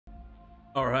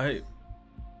All right.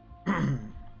 Hey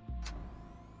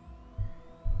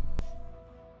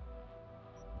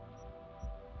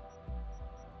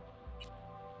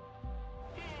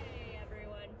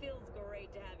everyone, feels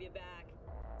great to have you back.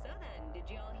 So then, did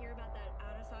you all hear about that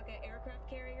Arasaka aircraft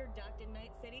carrier docked in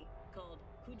Night City? Called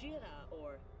Kujira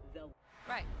or the...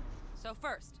 Right. So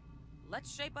first,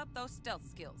 let's shape up those stealth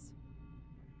skills.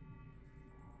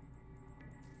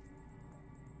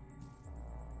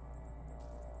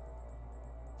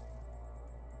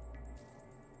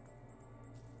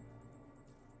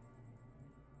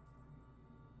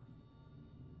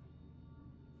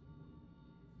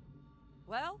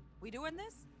 Well, we doing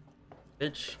this?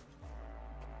 Bitch.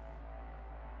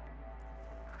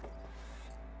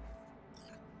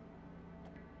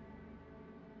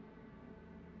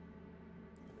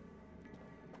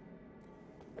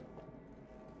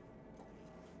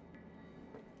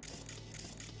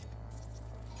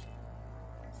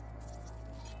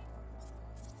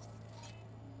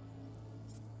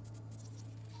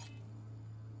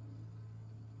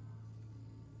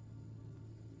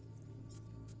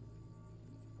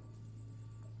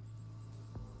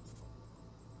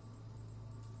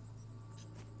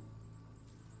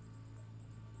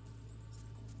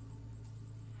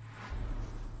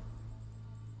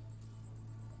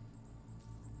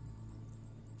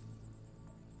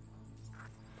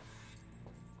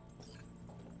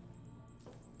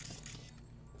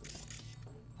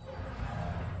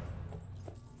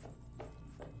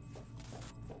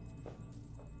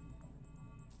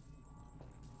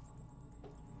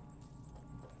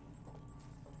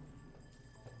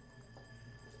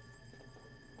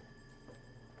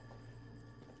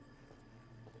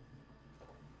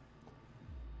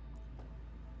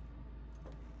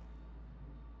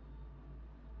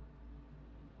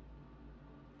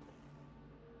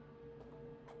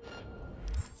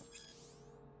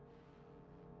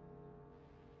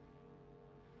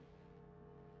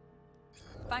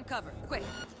 Find cover, quick.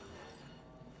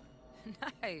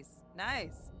 Nice,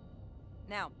 nice.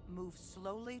 Now, move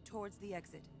slowly towards the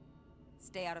exit.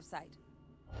 Stay out of sight.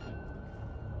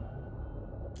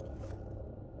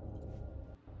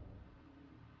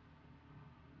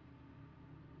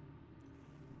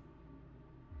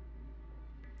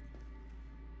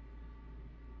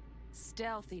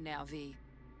 Stealthy now, V.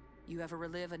 You ever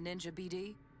relive a ninja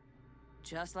BD?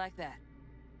 Just like that.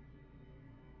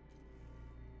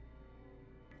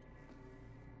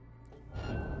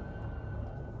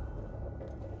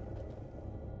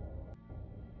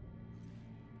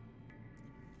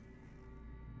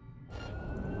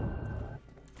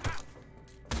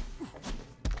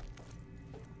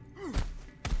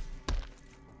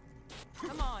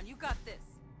 Come on, you got this.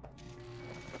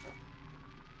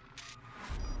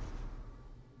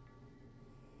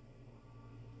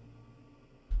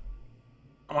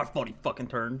 Oh, my funny fucking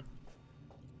turn.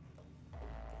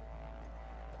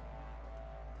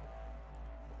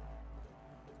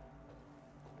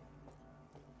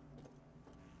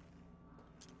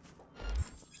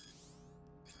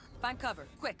 Find cover,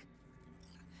 quick.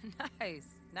 Nice,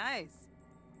 nice.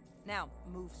 Now,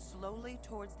 move slowly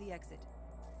towards the exit.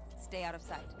 Stay out of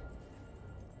sight.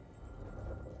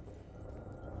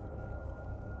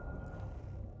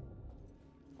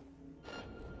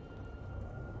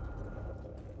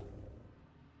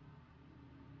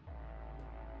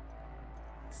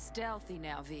 Stealthy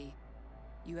now, V.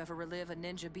 You ever relive a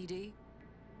ninja BD?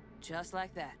 Just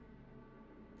like that.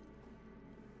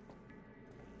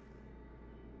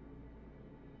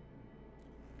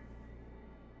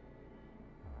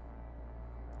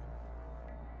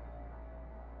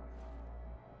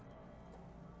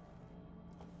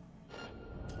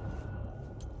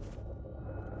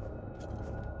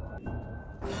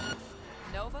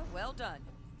 Nova, well done.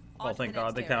 On Oh, to the thank God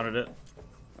next they area. counted it.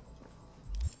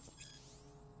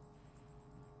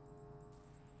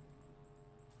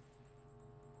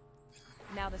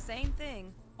 Now the same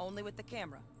thing, only with the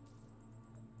camera.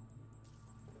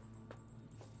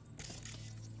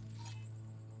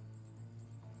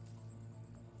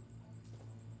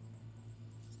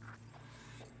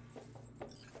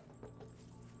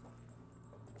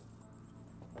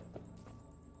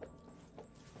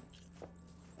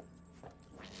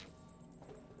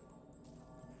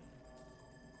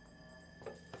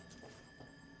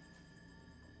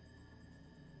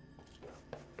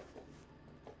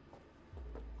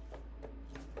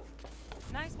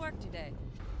 Nice work today.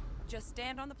 Just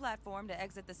stand on the platform to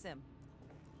exit the sim.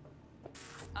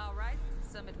 All right,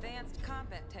 some advanced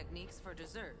combat techniques for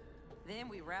dessert. Then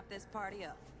we wrap this party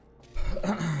up.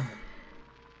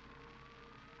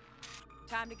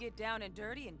 Time to get down and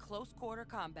dirty in close quarter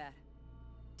combat.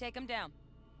 Take them down.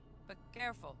 but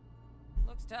careful.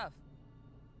 Looks tough.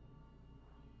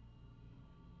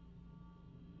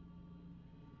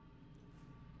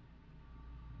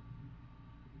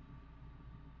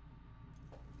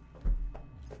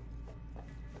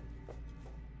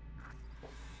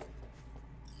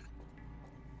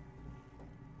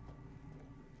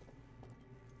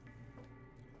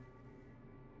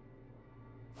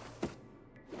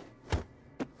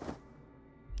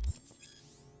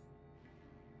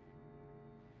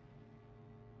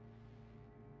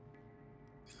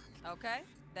 Okay,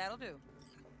 that'll do.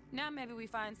 Now maybe we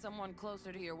find someone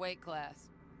closer to your weight class.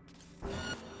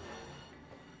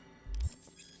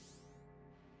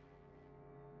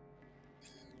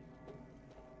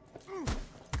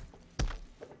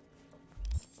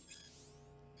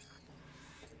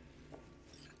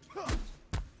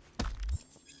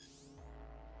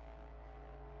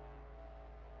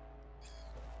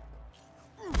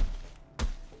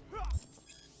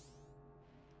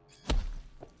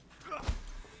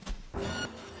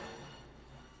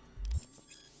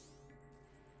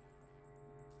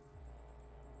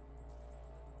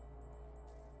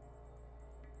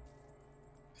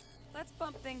 Let's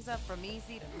bump things up from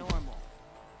easy to normal.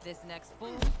 This next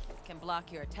fool can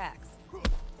block your attacks.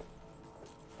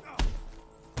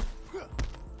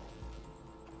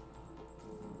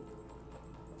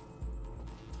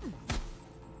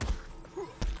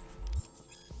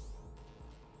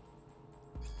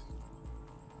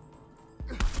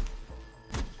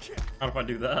 How if I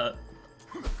do that?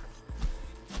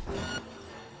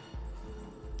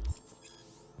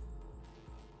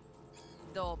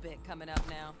 Dull bit coming up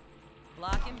now.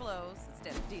 Blocking blows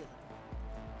instead of dealing.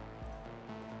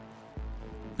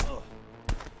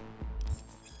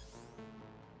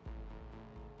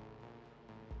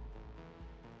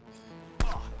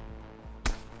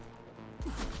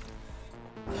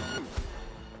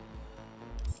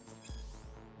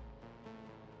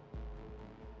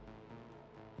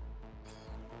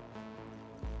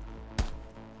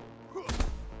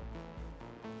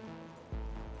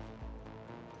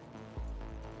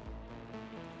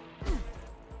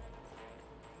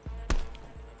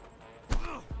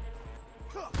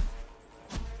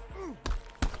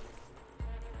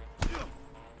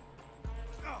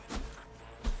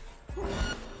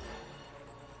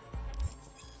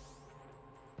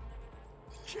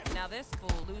 Now this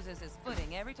fool loses his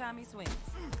footing every time he swings.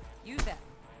 Use that.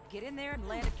 Get in there and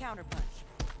land a counterpunch.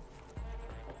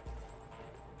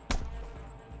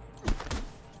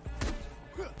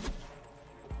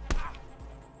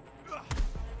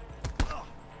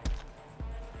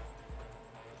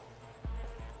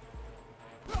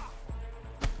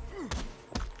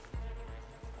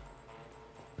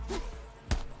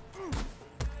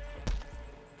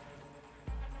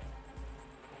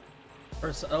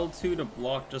 Press L2 to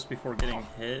block just before getting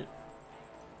hit.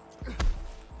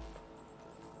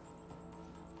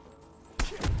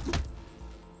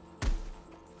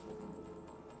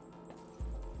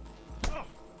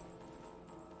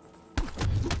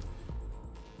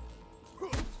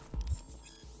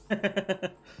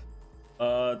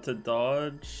 To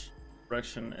dodge,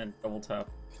 direction, and double tap.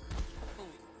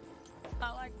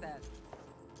 I like that.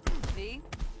 V,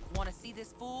 want to see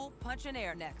this fool punch in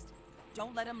air next.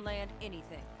 Don't let him land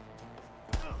anything.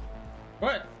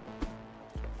 What?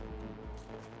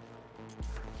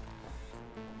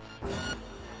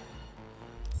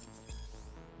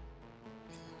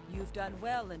 You've done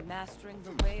well in mastering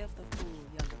the way of the fool,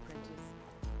 young apprentice.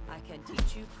 I can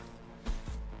teach you.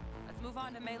 Let's move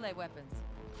on to melee weapons.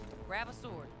 Grab a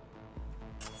sword.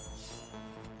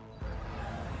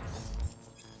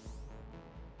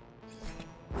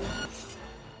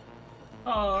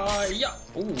 Yeah.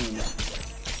 Ooh.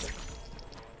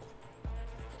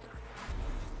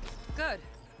 Good.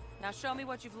 Now show me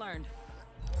what you've learned.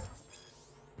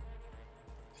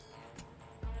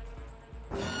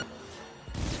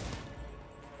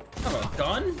 Have a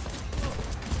gun?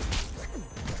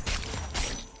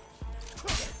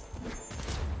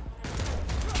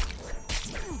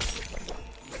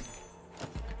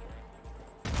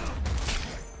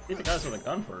 Get the guys with a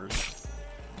gun first.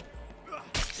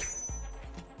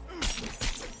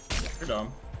 You're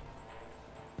dumb.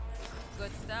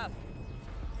 Good stuff.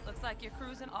 Looks like you're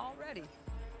cruising already.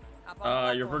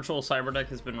 Your virtual cyber deck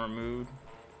has been removed.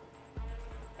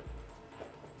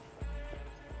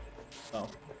 Oh.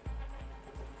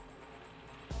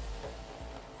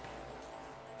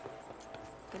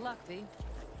 Good luck, V.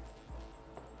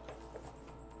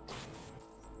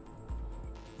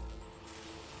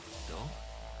 So,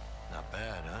 not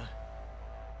bad, huh?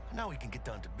 Now we can get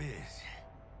down to biz.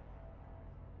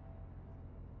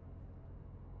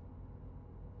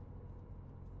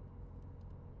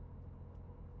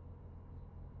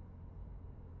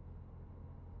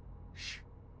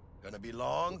 gonna be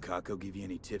long. Will Kako give you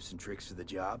any tips and tricks for the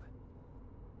job?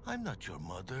 I'm not your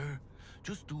mother.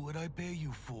 Just do what I pay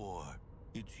you for.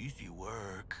 It's easy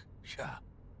work. Yeah.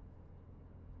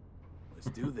 Let's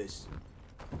do this.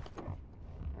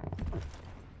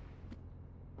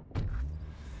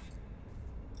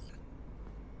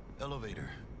 Elevator.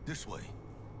 This way.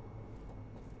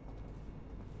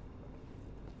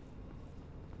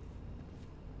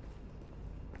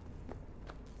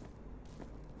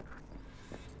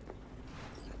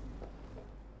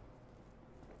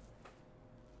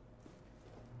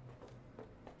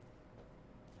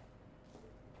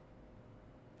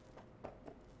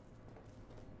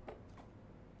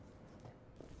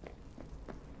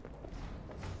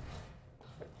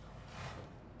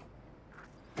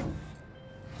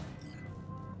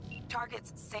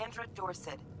 Target's Sandra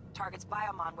Dorset. Target's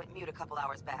biomon went mute a couple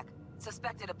hours back.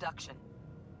 Suspected abduction.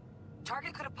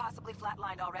 Target could have possibly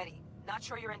flatlined already. Not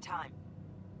sure you're in time.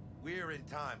 We're in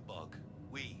time, Bug.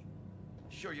 We.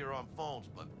 Sure you're on phones,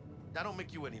 but that don't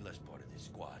make you any less part of this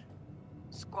squad.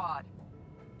 Squad.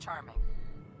 Charming.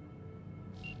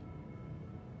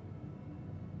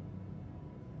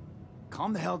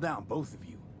 Calm the hell down, both of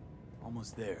you.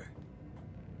 Almost there.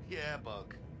 Yeah,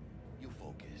 Bug. You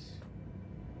focus.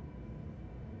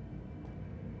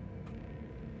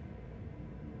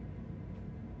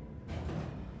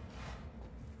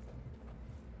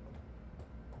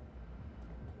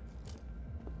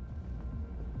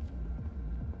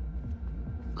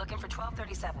 Looking for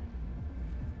 1237.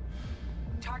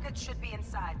 Target should be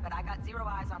inside, but I got 0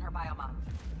 eyes on her biomon.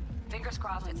 Fingers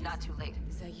crossed it's not too late.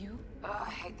 Is that you? Ugh, I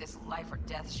hate this life or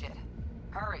death shit.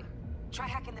 Hurry. Try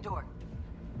hacking the door.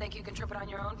 Think you can trip it on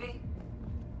your own, V?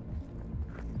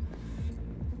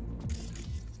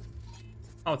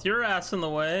 Oh, with your ass in the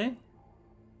way?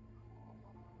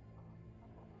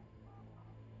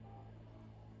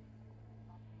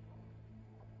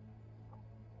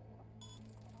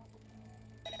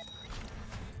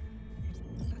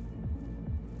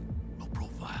 No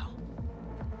profile.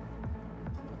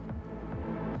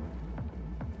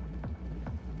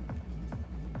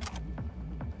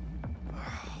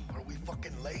 Are we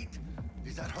fucking late?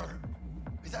 Is that her?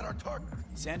 Is that our target?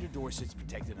 Sandra Dorset's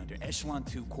protected under Echelon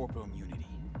 2 Corpo Immunity.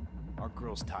 Our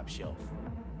girl's top shelf.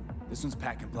 This one's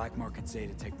packing Black Market Z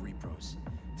to take repros.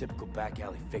 Typical back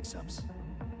alley fix-ups.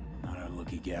 Not our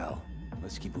lucky gal.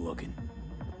 Let's keep looking.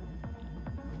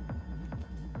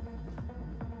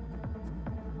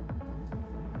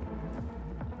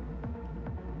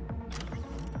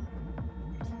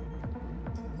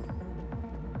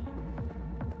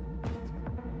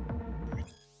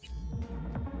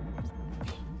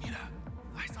 Mira,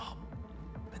 eyes up.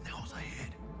 Pendejos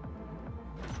ahead.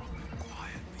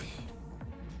 Quiet, V.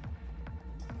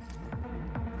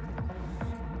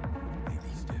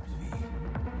 Baby steps, V.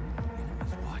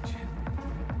 Enemies watching.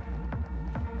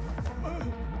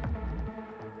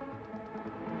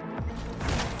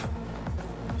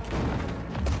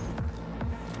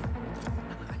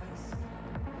 Nice.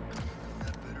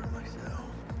 That better myself.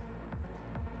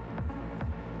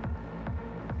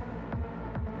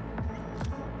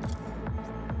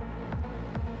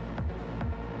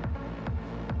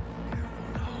 Careful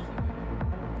now.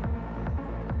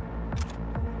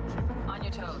 On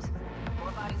your toes.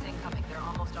 More bodies incoming. They're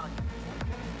almost on you.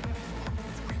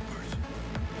 It's Reapers.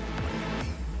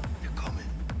 They're coming.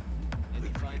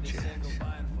 Wait for your chance.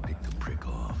 Take the prick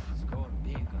off. Score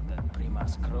big on that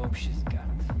Primas probe she's got.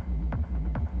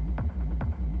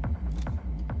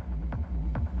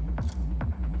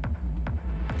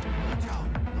 Watch out,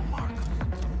 no marcos.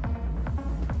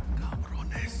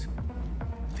 Cabrones.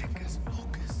 Thick as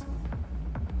locusts.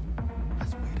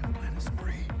 Let's wait and plan a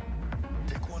spree.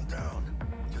 Take one down.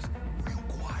 Just real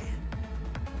quiet.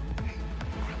 Hey,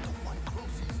 grab the one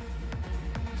closest.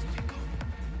 Let's take him.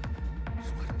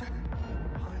 Suerte.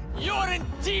 Hide. You're in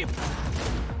deep!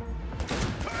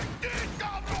 Take this,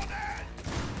 cabrones!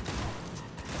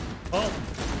 Oh,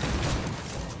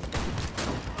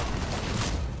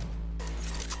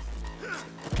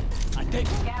 I take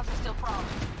Gas are still prone.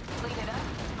 Clean it up,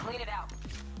 clean it out.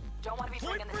 Don't want to be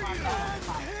bringing this on down.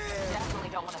 Definitely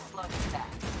don't want to slug this back.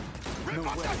 No way.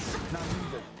 Not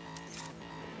either.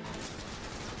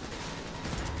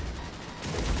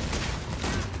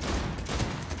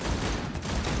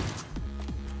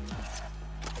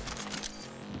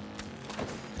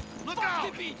 Look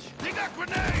out! They got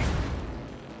grenades!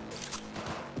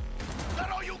 Is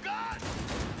that all you got?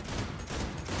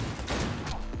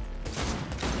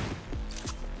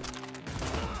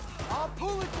 I'll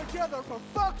pull it together for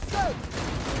fuck's sake!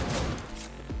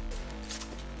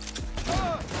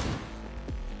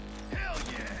 Hell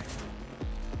yeah!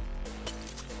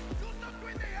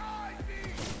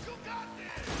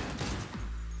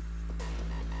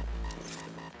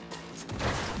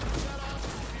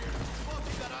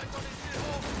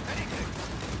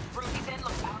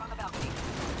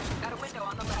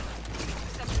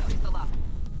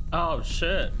 Oh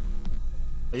shit.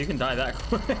 You can die that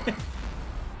quick.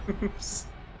 Oops.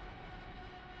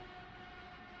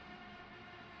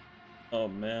 Oh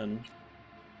man.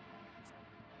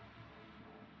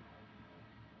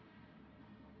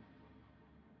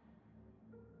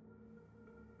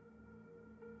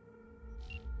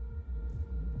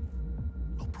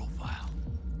 No profile.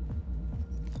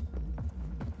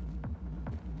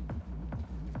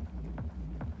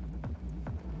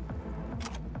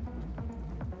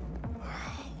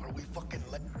 What are we fucking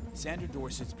Sandra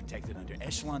Dorset's protected under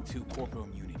Echelon 2 corporal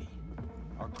immunity.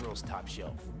 Our girl's top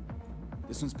shelf.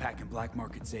 This one's packing black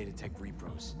market Zeta Tech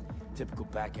repros. Typical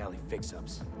back alley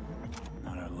fix-ups.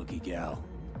 Not our lucky gal.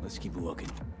 Let's keep looking.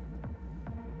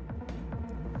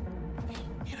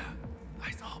 Mira,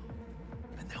 eyes up.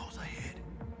 Pendejos ahead.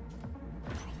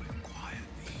 Real quiet,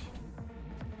 V.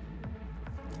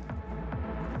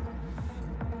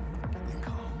 Get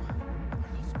calm.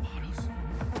 They'll spot us.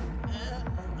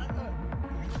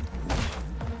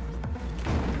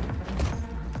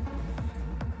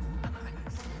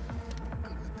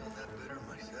 Could have done that better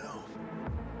myself.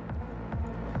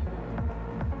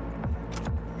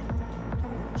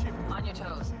 On your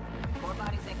toes. More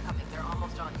bodies incoming. They're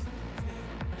almost on you.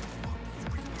 Fuck these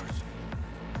creepers.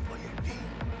 Oye, V.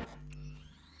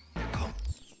 Here come.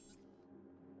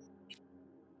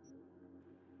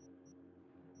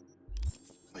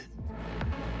 Wait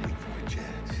for a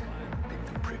chance. Pick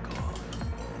the prick off.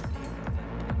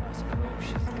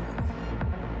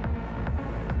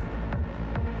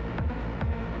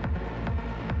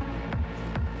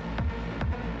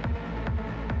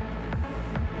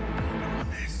 On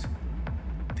this.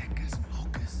 Thick as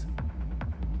locusts.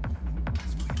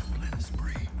 Best way to plan a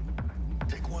spree.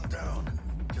 Take one down.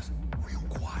 Just real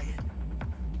quiet.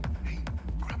 Hey,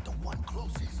 grab the one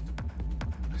closest.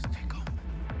 Let's take him.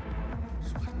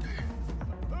 Suerte.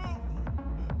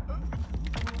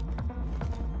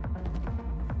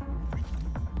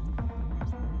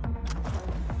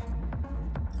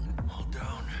 All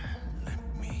down. Limp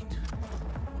meat. But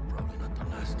probably not the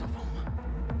last of them.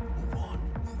 Move on.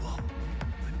 Move up.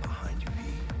 Right behind you, V.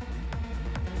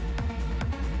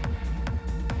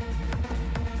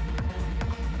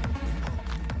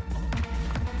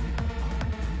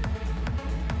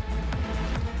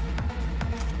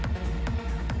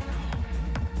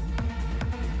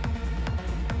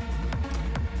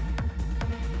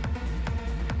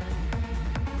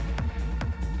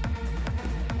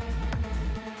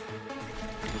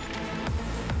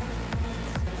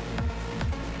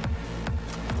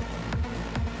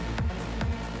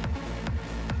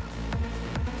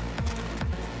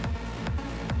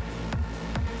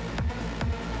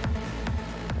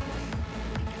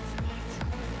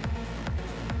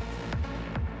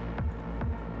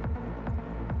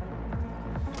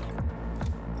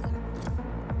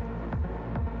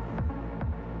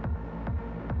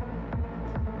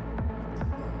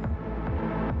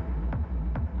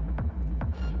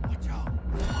 Watch out.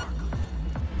 Mark 'em.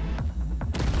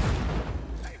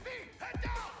 Hey, V, head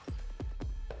down!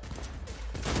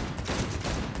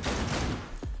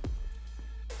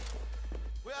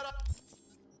 We are up.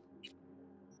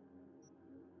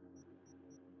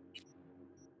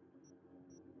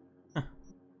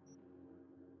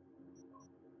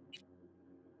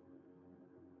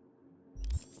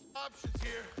 Options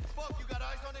here. Fuck, you got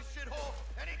eyes on this shithole?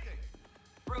 Anything.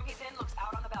 Room he's in looks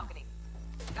out on the balcony.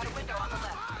 Got a window on the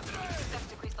left. Take 2 steps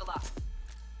to grease the lock.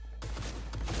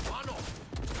 Mano,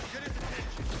 get his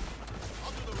attention.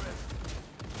 I'll do the rest.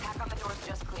 Hack on the door's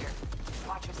just cleared.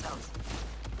 Watch yourselves.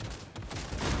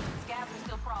 Scabs are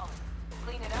still crawling.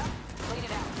 Clean it up, clean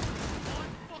it out.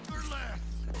 One fucker less.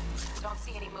 Don't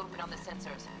see any movement on the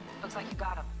sensors. Looks like you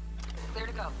got them. Clear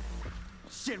to go.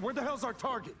 Shit, where the hell's our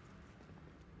target?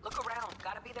 Look around.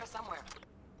 Gotta be there somewhere.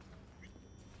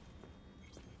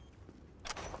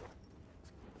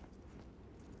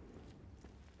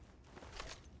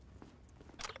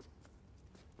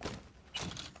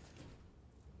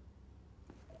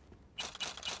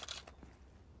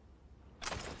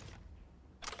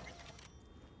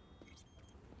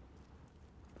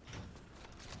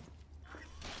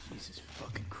 Jesus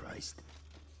fucking Christ.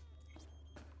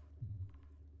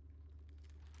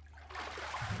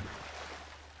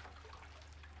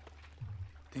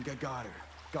 Think I got her.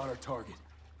 Got our target.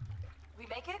 We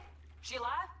make it? She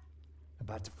alive?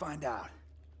 About to find out.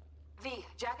 V,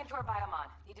 jack into her biomon.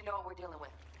 Need to know what we're dealing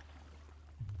with.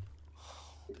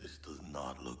 This does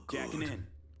not look good. Jacking in.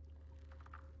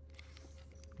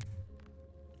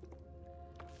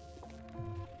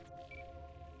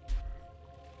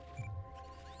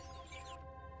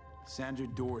 Sandra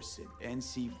Dorset,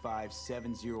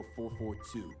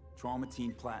 NC570442.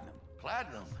 Traumatine Platinum.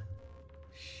 Platinum?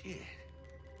 Shit.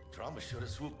 Trauma should have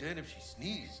swooped in if she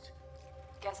sneezed.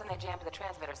 Guessing they jammed the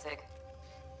transmitter, Sig.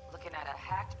 Looking at a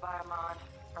hacked biomon,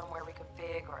 firmware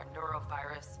reconfig, or a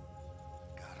neurovirus.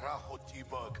 Carajo,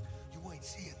 T-Bug. You ain't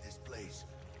seeing this place.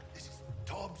 This is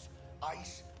tubs,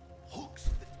 ice, hooks,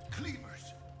 and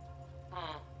cleavers.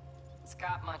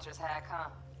 Scott Muncher's hack, huh?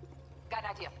 Got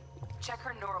an idea. Check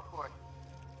her neural cord.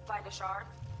 Find a shard?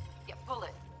 Yeah, pull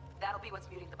it. That'll be what's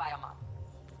muting the biomon.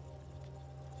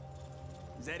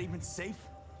 Is that even safe?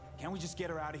 Can't we just get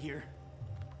her out of here?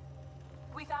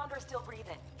 We found her still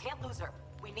breathing. Can't lose her.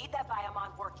 We need that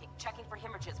biomon working, checking for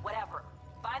hemorrhages, whatever.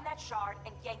 Find that shard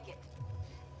and yank it.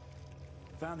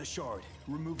 Found the shard.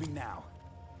 Removing now.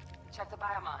 Check the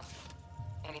biomon.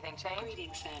 Anything change?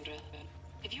 Greetings, Sandra.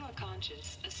 If you are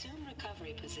conscious, assume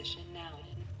recovery position now.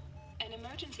 An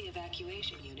emergency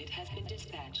evacuation unit has been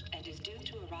dispatched and is due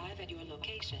to arrive at your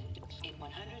location in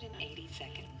 180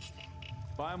 seconds.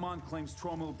 Biomon claims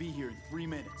trauma will be here in 3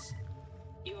 minutes.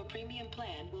 Your premium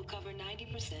plan will cover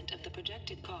 90% of the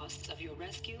projected costs of your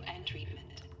rescue and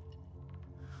treatment.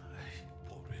 Ay,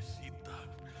 pobrecita.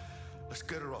 Let's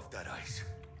get her off that ice.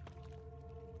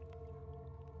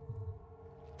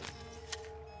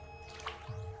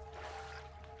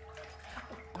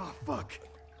 Oh, fuck.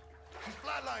 She's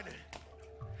flatlining.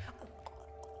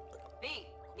 B,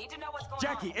 need to know what's going on.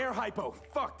 Jackie, air hypo.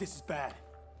 Fuck, this is bad.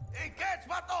 Hey, catch,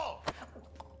 vato!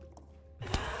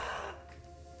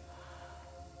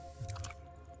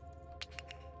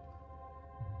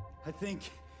 I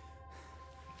think...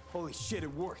 Holy shit,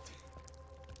 it worked.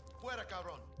 Fuera,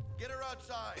 cabrón. Get her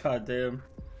outside. God damn.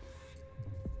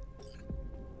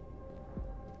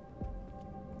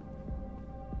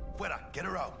 Fuera, get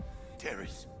her out.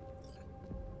 Terrace.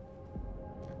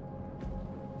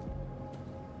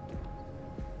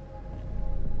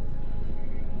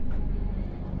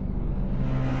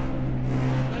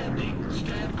 Landing.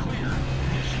 Stand clear.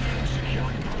 Initiating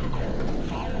security protocol.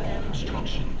 Follow all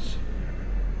instructions.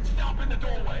 Stop in the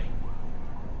doorway.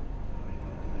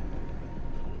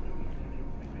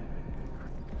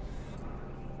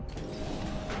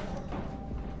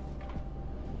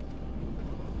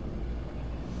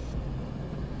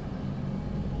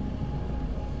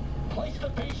 Place the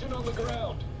patient on the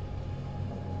ground.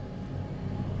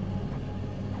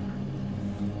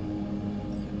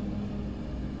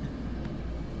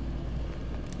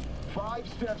 Five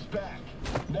steps back.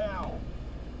 Now.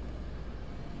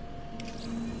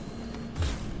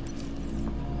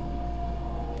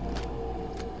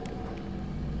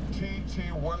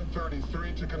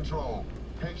 TT-133 to control.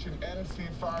 Patient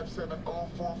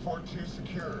NC570442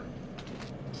 secure.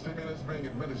 Stimulants being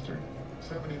administered.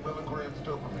 70 milligrams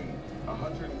dopamine,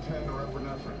 110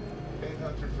 norepinephrine,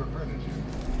 800 for Prenogen.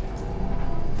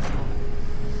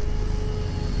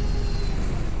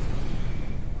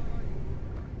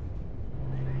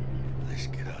 Let's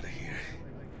get out of here.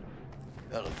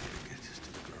 Elevator gets us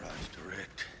to the garage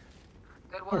direct.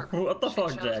 Good work. What the Shit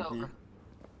fuck, show's Jackie? over.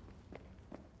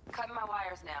 Cutting my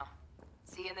wires now.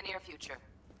 See you in the near future.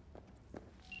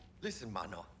 Listen,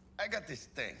 mano. I got this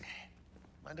thing.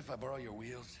 Mind if I borrow your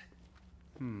wheels?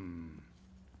 I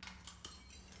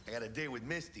got a date with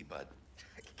Misty, but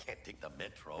I can't take the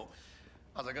metro.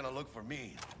 How's it gonna look for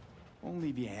me? Won't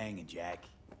leave you hanging, Jack.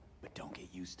 But don't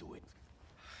get used to it.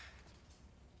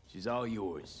 She's all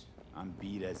yours. I'm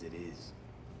beat as it is.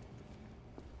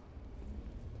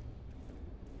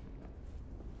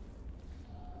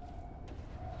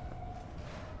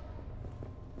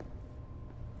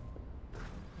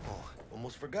 Oh,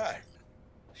 almost forgot.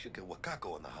 Should get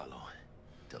Wakako in the hollow.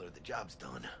 Tell her the job's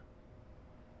done.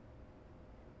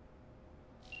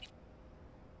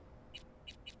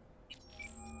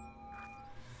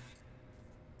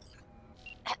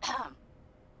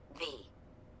 V,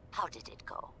 how did it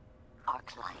go? Our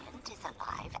client is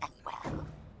alive and well.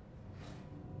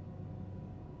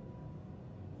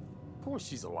 Of course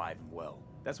she's alive and well.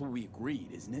 That's what we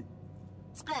agreed, isn't it?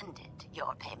 Splendid.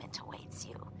 Your payment awaits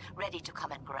you, ready to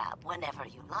come and grab whenever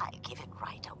you like, even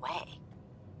right away.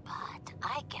 But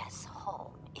I guess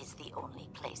home is the only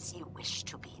place you wish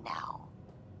to be now.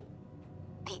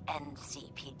 The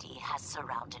NCPD has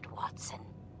surrounded Watson.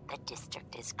 The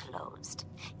district is closed.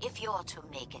 If you're to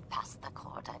make it past the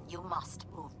cordon, you must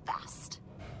move fast.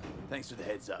 Thanks for the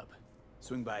heads up.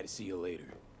 Swing by to see you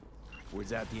later.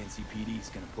 Word's out the NCPD's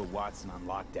gonna put Watson on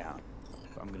lockdown.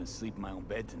 If I'm gonna sleep in my own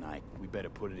bed tonight, we better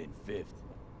put it in 5th.